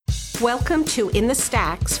Welcome to In the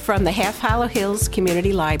Stacks from the Half Hollow Hills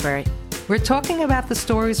Community Library. We're talking about the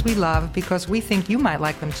stories we love because we think you might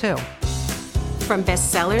like them too. From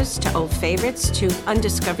bestsellers to old favorites to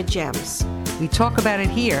undiscovered gems. We talk about it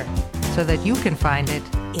here so that you can find it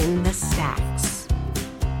in the stacks.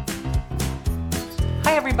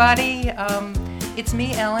 Hi, everybody. It's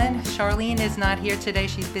me, Ellen. Charlene is not here today.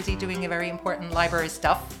 She's busy doing a very important library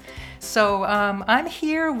stuff. So I'm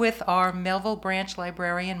here with our Melville Branch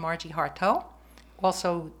librarian, Margie Harto,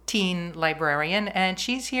 also teen librarian, and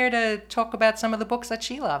she's here to talk about some of the books that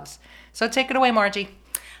she loves. So take it away, Margie.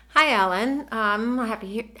 Hi, Ellen. I'm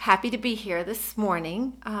happy to be here this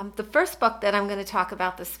morning. The first book that I'm going to talk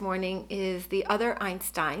about this morning is The Other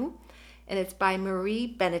Einstein, and it's by Marie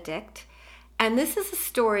Benedict. And this is a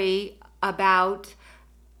story about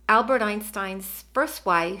Albert Einstein's first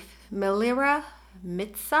wife, Milira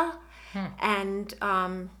Mitsa. And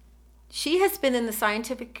she has been in the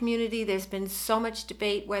scientific community. There's been so much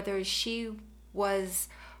debate whether she was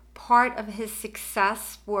part of his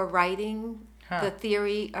success for writing the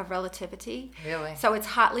theory of relativity. Really? So it's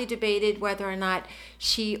hotly debated whether or not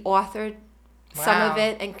she authored some of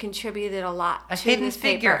it and contributed a lot to hidden this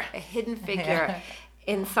figure. paper. A hidden figure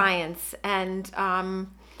in science. And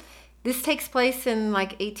this takes place in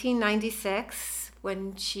like 1896.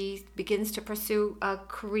 When she begins to pursue a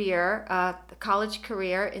career, a college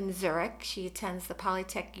career in Zurich. She attends the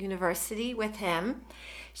Polytech University with him.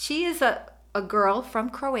 She is a girl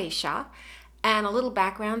from Croatia, and a little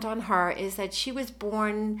background on her is that she was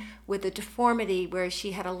born with a deformity where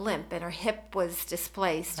she had a limp and her hip was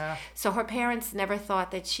displaced. So her parents never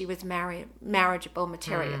thought that she was marriageable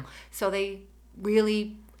material. So they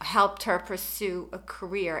really helped her pursue a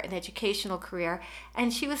career, an educational career,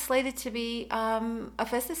 and she was slated to be a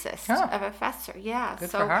physicist, a professor. Yeah, good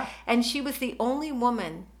for her. And she was the only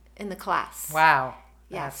woman in the class. Wow,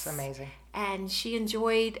 yes, that's amazing. And she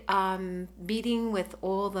enjoyed meeting with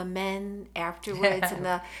all the men afterwards in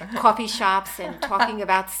the coffee shops and talking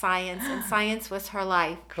about science. And science was her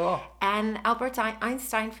life. Cool. And Albert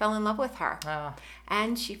Einstein fell in love with her, Oh,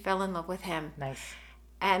 and she fell in love with him. nice.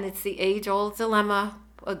 And it's the age-old dilemma.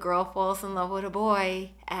 A girl falls in love with a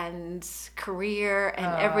boy, and career and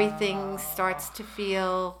everything starts to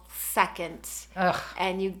feel second. Ugh.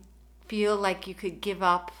 And you feel like you could give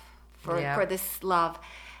up for this love.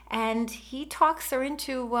 And he talks her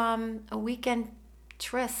into a weekend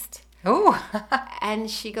tryst. Ooh. And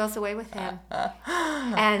she goes away with him.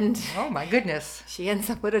 And Oh, my goodness. she ends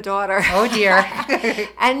up with a daughter. Oh, dear.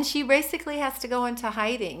 And she basically has to go into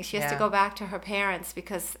hiding. She has to Yeah. go back to her parents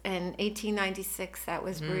because in 1896 that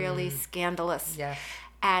was really scandalous. Yes.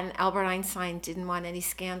 And Albert Einstein didn't want any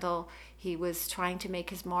scandal. He was trying to make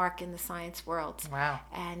his mark in the science world. Wow.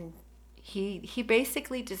 And he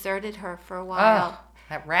basically deserted her for a while. Oh,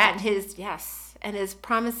 that rat. And his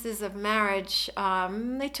promises of marriage,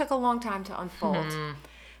 they took a long time to unfold.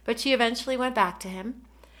 But she eventually went back to him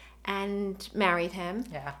and married him.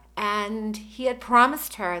 Yeah. And he had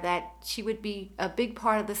promised her that she would be a big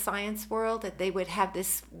part of the science world, that they would have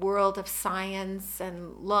this world of science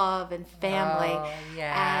and love and family. Oh,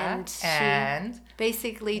 yeah. And she And?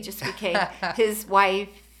 basically just became his wife,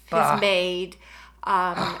 Bah. his maid,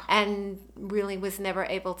 and really was never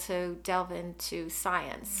able to delve into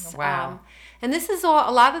science. Wow. And this is a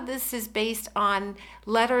lot of this is based on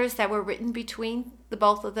letters that were written between the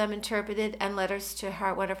both of them, interpreted, and letters to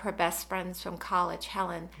one of her best friends from college,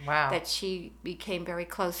 Helen. Wow. That she became very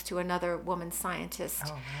close to another woman scientist.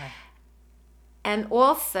 Oh, my. And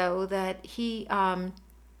also that he,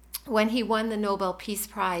 when he won the Nobel Peace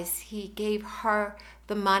Prize, he gave her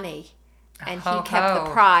the money. And he kept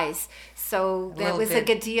the prize. So that was a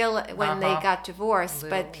good deal when they got divorced.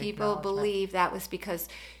 But people believe that was because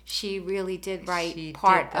she really did write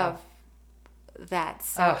part of that.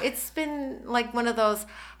 So it's been like one of those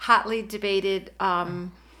hotly debated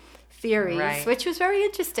theories, which was very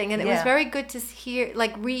interesting. And it was very good to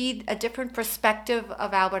read a different perspective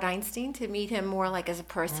of Albert Einstein, to meet him more like as a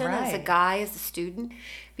person, as a guy, as a student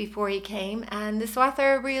before he came. And this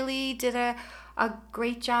author really did a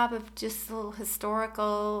great job of just a little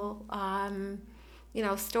historical,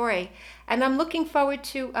 story. And I'm looking forward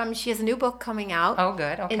to, she has a new book coming out. Oh,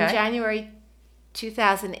 good. Okay. In January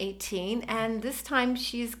 2018. And this time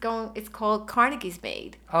it's called Carnegie's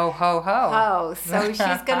Maid. Oh, ho, ho. Oh, so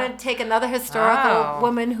she's going to take another historical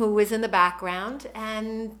woman who was in the background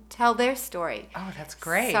and tell their story. Oh, that's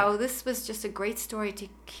great. So this was just a great story to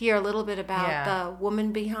hear a little bit about the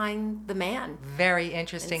woman behind the man. Very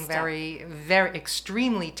interesting, very, very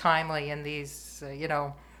extremely timely in these,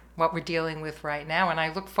 what we're dealing with right now. And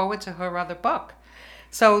I look forward to her other book.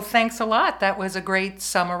 So thanks a lot. That was a great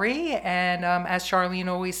summary. And as Charlene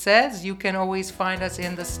always says, you can always find us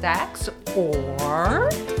in the Stacks or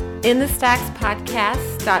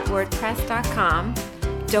inthestackspodcast.wordpress.com.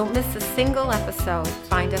 Don't miss a single episode.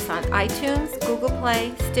 Find us on iTunes, Google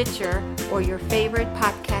Play, Stitcher, or your favorite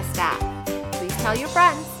podcast app. Please tell your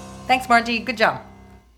friends. Thanks, Margie. Good job.